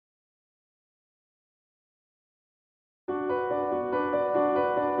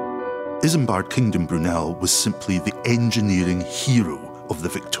Isambard Kingdom Brunel was simply the engineering hero of the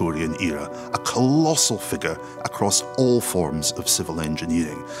Victorian era, a colossal figure across all forms of civil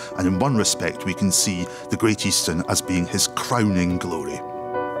engineering. And in one respect, we can see the Great Eastern as being his crowning glory.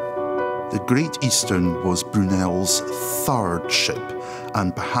 The Great Eastern was Brunel's third ship,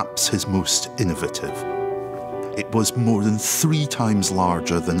 and perhaps his most innovative. It was more than 3 times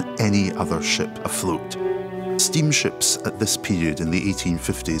larger than any other ship afloat. Steamships at this period in the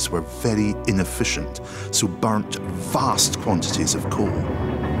 1850s were very inefficient, so burnt vast quantities of coal.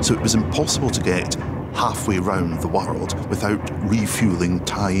 So it was impossible to get halfway round the world without refuelling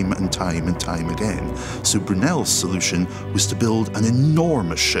time and time and time again. So Brunel's solution was to build an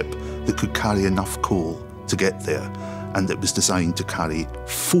enormous ship that could carry enough coal to get there. And it was designed to carry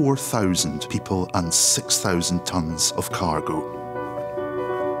 4,000 people and 6,000 tons of cargo.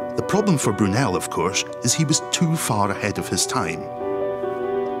 The problem for Brunel, of course, is he was too far ahead of his time.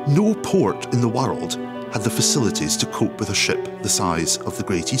 No port in the world had the facilities to cope with a ship the size of the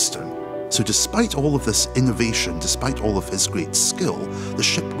Great Eastern. So despite all of this innovation, despite all of his great skill, the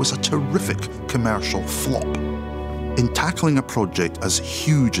ship was a terrific commercial flop. In tackling a project as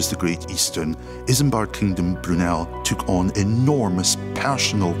huge as the Great Eastern, Isambard Kingdom Brunel took on enormous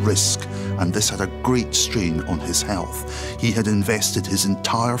personal risk, and this had a great strain on his health. He had invested his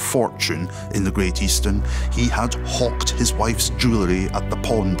entire fortune in the Great Eastern. He had hawked his wife's jewellery at the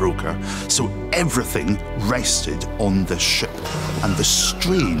pawnbroker, so everything rested on this ship. And the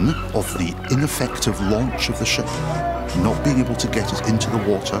strain of the ineffective launch of the ship, not being able to get it into the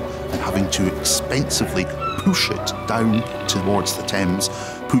water and having to expensively push it down towards the Thames,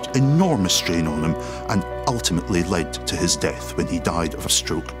 put enormous strain on him and ultimately led to his death when he died of a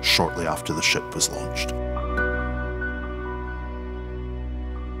stroke shortly after the ship was launched.